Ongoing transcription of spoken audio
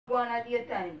Go on at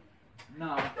daytime.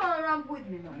 No. Don't ramp with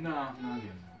me now. No,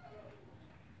 again.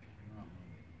 No.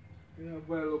 You know,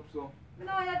 boil up so. You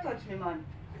know you touch me, man.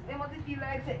 They must feel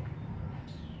like say.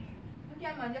 You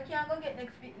can't, man, you can't go get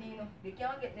next pitney, you know. You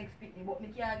can't get next pitney, but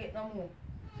me can't get no more.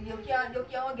 So you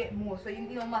can't get more, so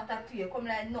it don't matter to you. Come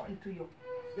like nothing to you.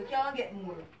 You can't get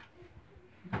more.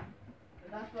 So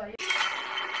that's why.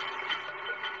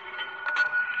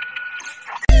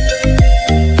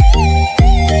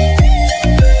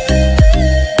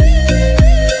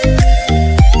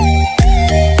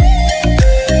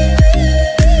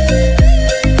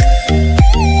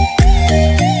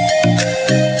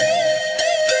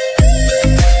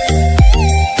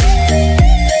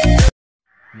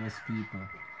 Yes, people.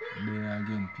 There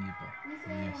again, people.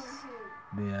 Yes.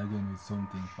 There again with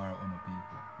something for other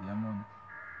people. Yeah, man.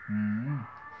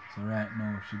 So right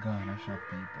now, she gonna shop,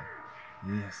 people.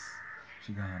 Yes.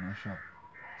 She gonna shop.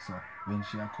 So when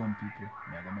she a come, people,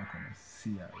 me a gonna make them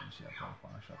see her when she a come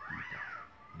for shop, people.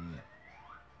 Yeah.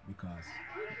 Because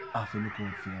I have to look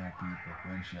out for her, people,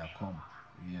 when she a come.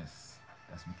 Yes.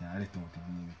 That's me can let out the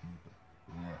baby, people.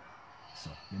 Yeah. So,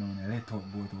 you know, when I let out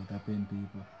both out of pen,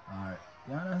 people. Alright.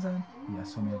 You understand? Yeah,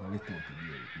 so me gonna let out the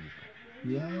baby, people.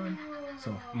 Yeah, man. So,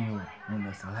 you know,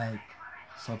 just like,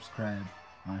 subscribe,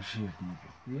 and share,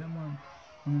 people. Yeah, man.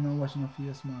 You know, watching your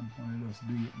face, man. Only just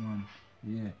do it, man.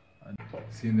 Yeah.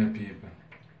 Seeing the people.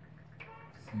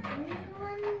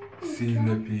 Seeing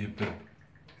the people.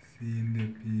 Seeing the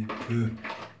people.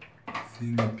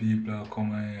 Seeing the people are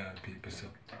coming here, people. So,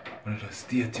 I'm just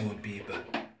stay tuned, people.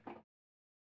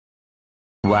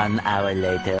 1 hour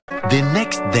later. The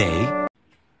next day.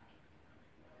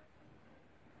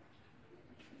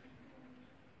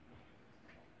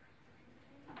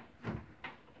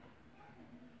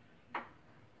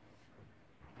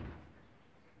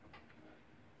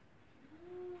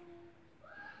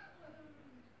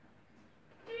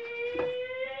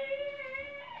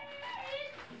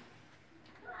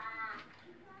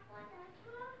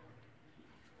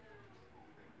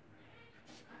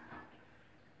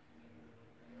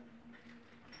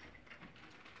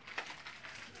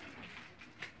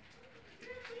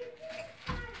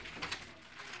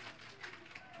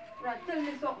 Right, tell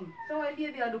me something. So why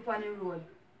baby I do on the road?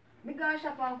 Me go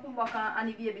shop and come back and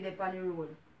the baby there on the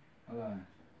road. Alright.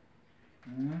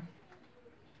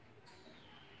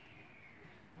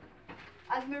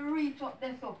 As me reach up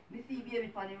there so, me see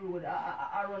baby on the road,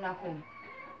 I run a come.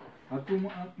 And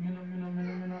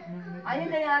you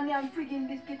there me I'm frigging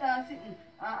biscuit and sitting.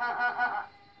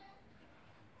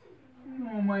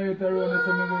 No, my youth around there,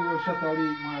 so I go shut a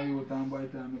leak my youth and by the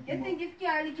time I You come think if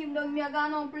can't lick him down, me a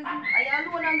gone on prison? Are you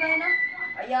alone and going now?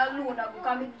 Are you alone and go?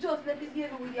 Because me just let this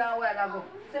baby with you a while ago.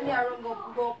 So me a run go up,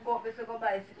 so go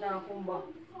buy sit now and come back.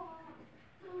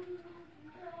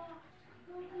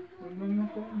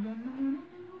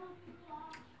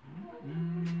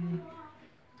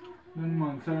 Then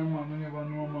man, sorry man, I never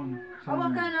know man. How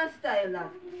what kind of style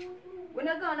that? When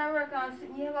you go on a work and sit,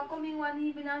 you ever come in one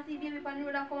evening and see baby on the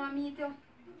road and come and meet you?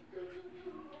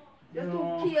 You're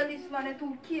too careless, man. You're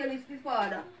too careless, the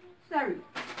father. Sorry.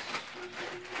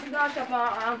 You go shop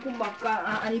and come back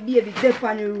and the baby dead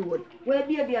on the road. Where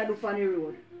baby I do on the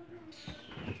road?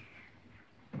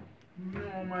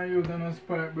 No, my youth, I don't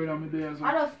spite, brother, me there. So.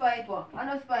 I don't spite what? I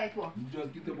don't spite what?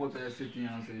 Just get about your sitting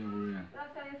and say you're here.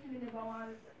 That's how you see me never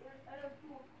want. I don't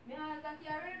know. Me I got you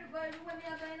already, but when me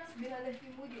are going up, me not left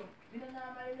him with you. Me not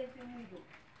normally left him with you.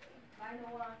 I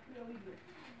don't want to play with you.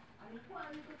 And if one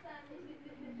little time, me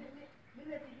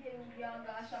let the baby with you and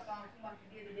go shop and come back to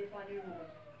the baby on the road.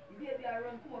 The baby I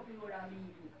run come up the road and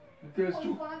meet you.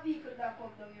 Come for a vehicle that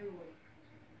comes down the road.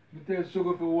 Me tell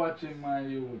Sugar for watching my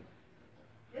youth.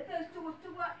 You tell Sugar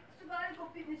go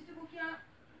fitness, Sugar can't.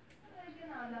 You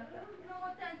know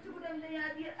what time Sugar them there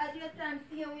at your time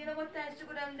see him, you know what time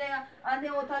Sugar them there and they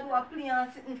want to do a play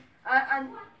and sitting and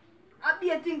I be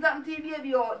things happen to the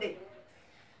baby out there.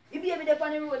 The baby there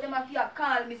on the road, them have to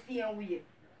call me same way.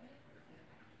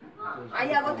 And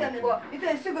you go tell me, but you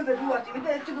tell Sugar to do what? You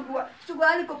tell Sugar to what? Sugar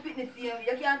a little fitness same way.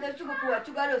 You can't tell Sugar to what?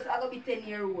 Sugar just I go be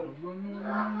 10-year-old. You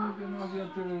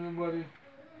don't tell anybody.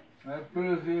 I pray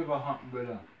if it ever happen,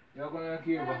 brother. You're going to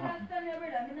keep it happen. I don't understand them,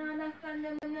 brother. I don't understand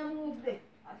them move there.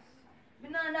 I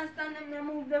don't understand them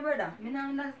move there, brother. I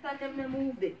don't understand them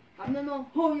move there. I don't know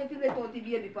how you feel let out the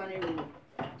baby on the road.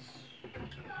 I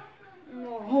don't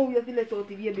know how you feel let out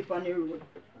the baby on the road.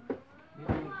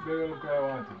 Better look at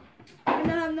water. I don't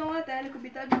have no water, a little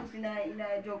bit of juice in a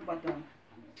jug bottom.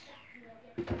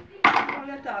 How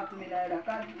you talk to me like that?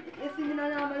 Cause you see me not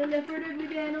normally left Redden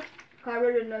with you, you know? Because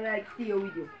Redden don't like stay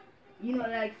with you. You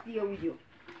don't like stay with you.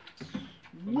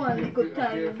 One little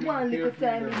time, the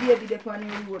baby dey on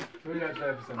the road. So you have to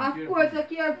have some Of course, you're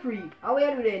carefree. How are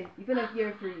you then? If you're not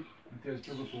carefree. You tell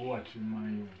Sugar to watch him,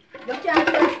 man. You can't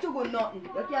tell Sugar nothing.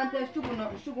 You can't tell Sugar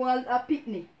nothing. Sugar a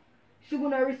picnic. Sugar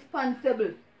not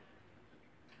responsible.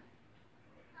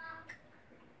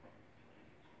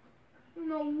 You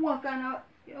know what kind of...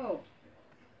 Yo.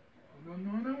 I don't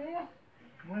know no more.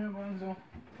 Where you going so?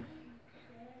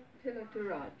 Tell her to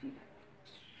Rati.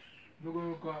 Look at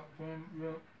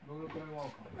the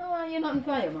walk. No, you're nothing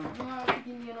for you, man. No,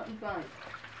 you're nothing for you.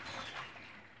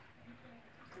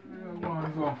 Where you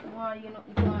going so? No, you're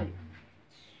nothing for you.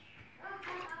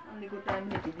 Only good time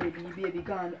let the baby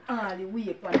gone all the way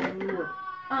up on the road.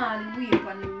 All the way up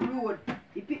on the road.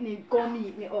 The picnic come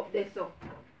meet me up there so.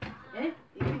 Eh?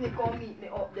 The picnic come meet me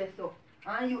up there so.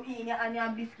 And you eat and you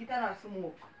have biscuit and a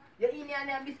smoke. You eat and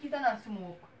you have biscuit and a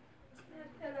smoke.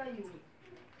 I tell her you.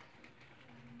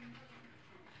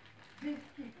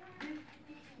 Biscuit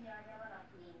eating and you have a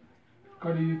smoke.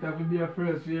 Because you have to be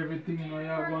afraid for everything you know you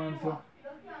have going so. You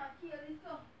can't kill this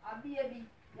so. A baby.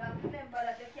 You have to remember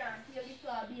that you can't kill this so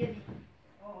a baby.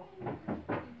 Oh.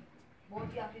 But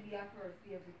you have to be afraid for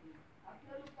everything.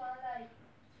 After you look for life.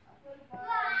 After you look for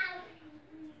life.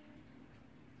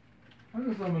 I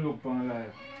just want to look for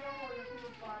life.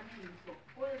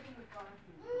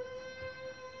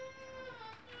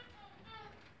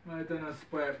 My turn a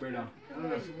spoiled, brother. I'm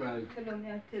not spoiled. Tell me,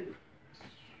 I tell you.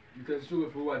 You tell Sugar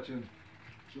for watching.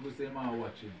 Sugar say, man,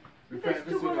 watching. Because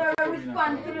Sugar not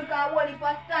responsible because what if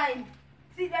at time.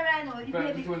 See that right now, the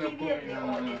baby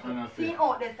see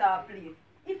out there so play.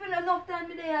 If you have enough time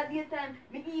today at daytime,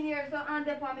 me in here so hand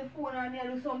up on my phone or me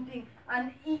do something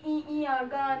and he are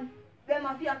gone. Them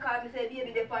a fear call me say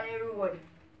baby dey on the road.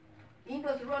 He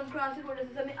just run across the road and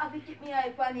say me have to keep me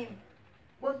eye on him.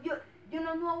 But you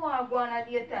don't know what go on at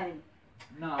daytime.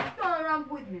 No. Don't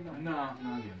ramp with me now. No,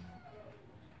 again.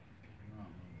 No.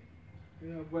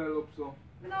 Yeah, well up so.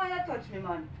 You know you touch me,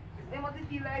 man. They must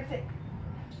feel like say.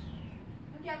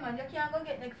 You can't go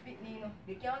get next pitney, you know.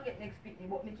 You can't get next pitney,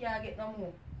 but me can't get no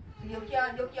more. So you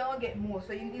can't get more,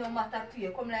 so it don't matter to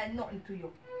you. Come like nothing to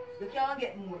you. You can't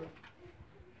get more.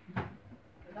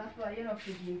 That's why you're not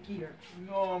taking care.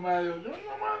 No, man, you don't know,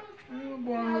 man. You Leave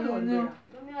me alone, there.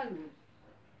 Leave me alone.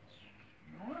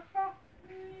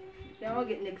 You can't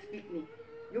get next pitney.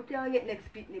 You can't get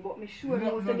next pitney, but me sure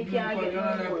know so me can't get no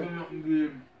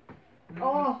more.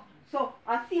 Oh, so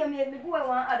I see me go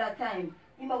one other time.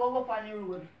 He might go up on the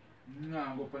road.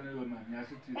 No, go up on the road, man.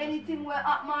 Anything where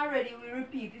happen already will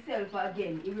repeat itself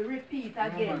again. It will repeat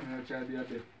again. No, man, I try to be a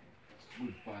bit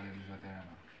good for them this time.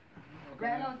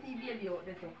 Right now, see baby out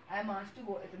there, so I'm on to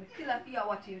go. I still have to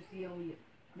watch him, see him here.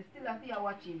 I still have to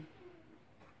watch him.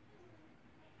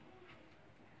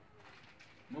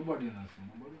 Nobody not see.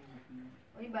 Nobody not see.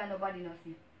 What you buy nobody not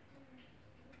see?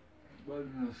 Nobody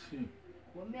not see.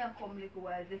 When me I come little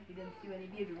while, just see them see when the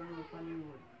baby run up on the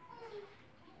road.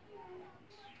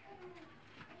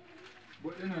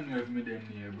 But they don't know if me them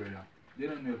near, brother. They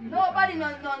don't know if me. Nobody know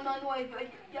if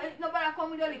nobody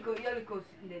come with your little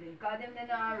sitting there, because them they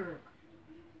not work.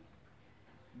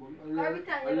 Every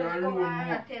time you just come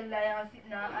and tell lie and sit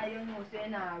now, and you know say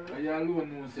nah work. You alone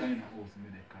know say in the house me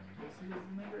there, can you just see me,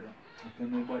 brother? After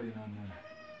nobody not know.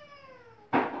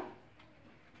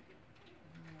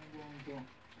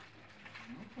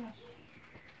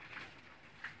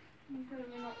 You tell me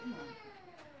nothing, man.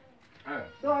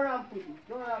 Alright. Don't ramp with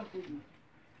me.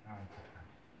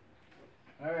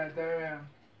 Alright.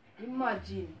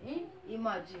 Imagine,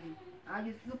 Imagine. And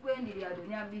just look when they are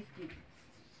doing a biscuit.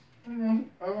 I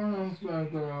want to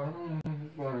start.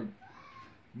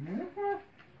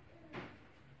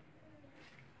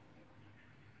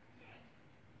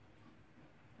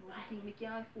 I think we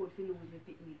can't afford to lose the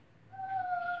picnic.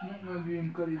 Not my dream,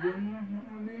 because you don't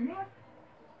know.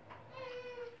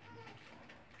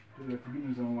 So let's give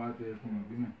me some water here, come on,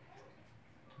 give me.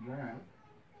 Yeah.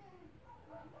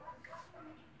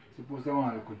 Suppose I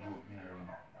want to joke me around.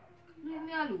 Leave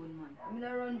me alone, man. I'm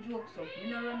not run jokes up. I'm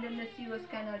not run them the serious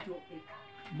kind of joke.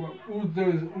 But who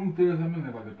tells me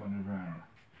never dip on the ground?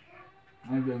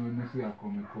 And then when I see I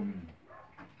come in.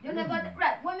 You never,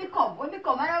 right, when we come, I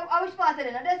wish part of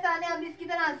them. That's why I have biscuit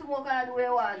and smoke and I do what I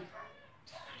want.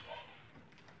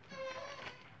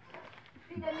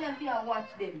 See them here and watch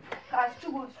them. Because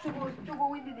Sugar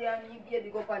with the day and he baby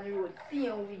go up on the road. See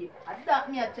him way. And that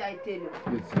me I try to tell you.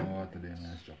 Get some water there,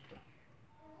 my instructor.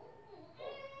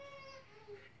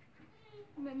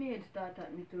 My head start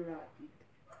at me to rot it.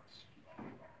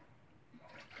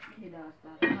 My head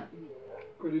start at me.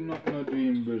 Because you're not no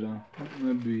dream, brother. Not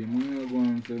no dream. When you go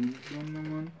and say,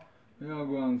 man, you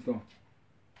go and so.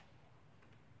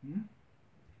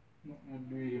 Nothing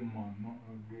dream, man.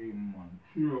 Nothing dream, man.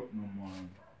 Cheer up, no, man.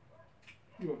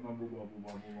 Cheer up, no, booba,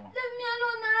 booba, booba. Leave me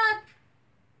alone, rat.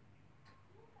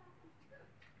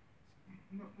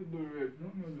 Nothing to do red.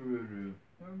 Nothing to do red.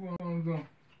 I go on, so.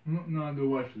 Nothing to do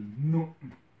washes.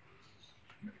 Nothing.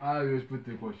 I always put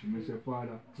the question. I say,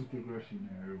 Father, put the brush in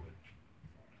the road.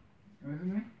 You see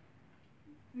me?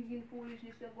 Begin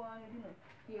foolishness, you go on, you know.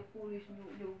 You're foolish,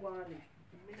 you go on. I'm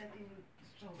not in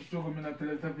struggle. Struggle, I'm not tell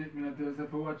yourself, I'm not tell yourself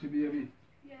to watch your baby.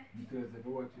 Yeah. I'm tell yourself to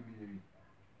watch your baby.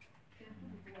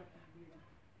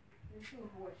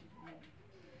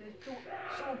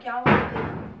 So can't watch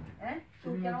baby. Eh? So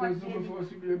I'm can't not tell watch yourself to baby.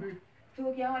 watch your baby. So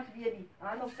can't watch baby.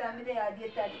 And enough time there, I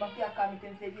did that, but you can't come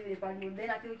and say baby for you. Then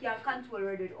I think we can control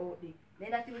her out there.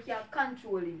 Then I think we can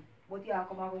control him. But you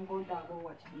come and go talk about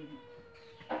watch baby.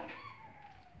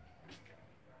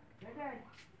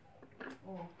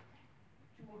 Oh.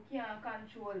 You can't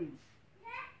control him.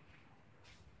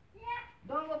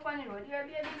 Don't go on the road here,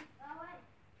 baby.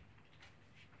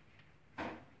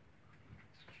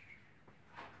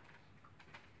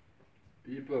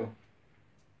 People,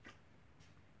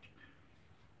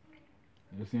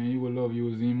 you saying you will love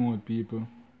using emote, people.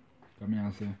 Come here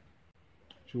and say.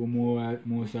 Show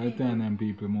most of the time them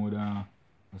people more than a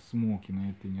smoking and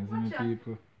everything. You see me,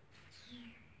 people?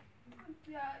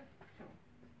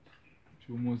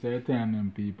 Show most of the time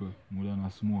them people more than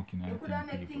a smoking and You could have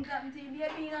everything, make people. things happen to you,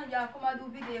 baby, you know. You come and do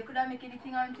video. You could have make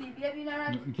anything happen to you, baby, you know,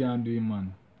 right? Nothing can do it,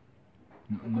 man.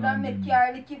 You could have make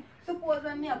care the kid. Suppose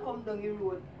when me a come down the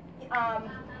road,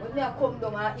 when me a come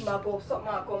down and him a go something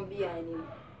a come behind him.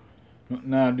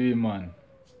 Nothing can do it, man.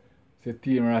 It's a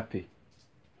team ratty.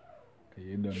 Cause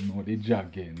you don't know the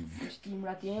jaggins. Which team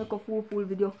rat? You make a full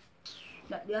video.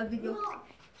 That their video.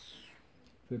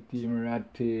 It's a team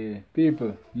ratty.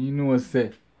 People, you know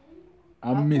say.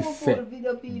 I miss say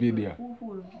video. video.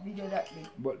 Full video that day.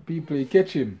 But people, you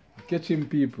catch him. You catch him,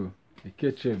 people. You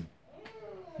catch him.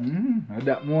 And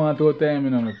that more to time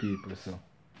in on the people, so.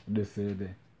 They say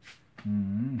that.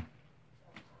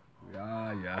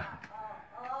 Yeah.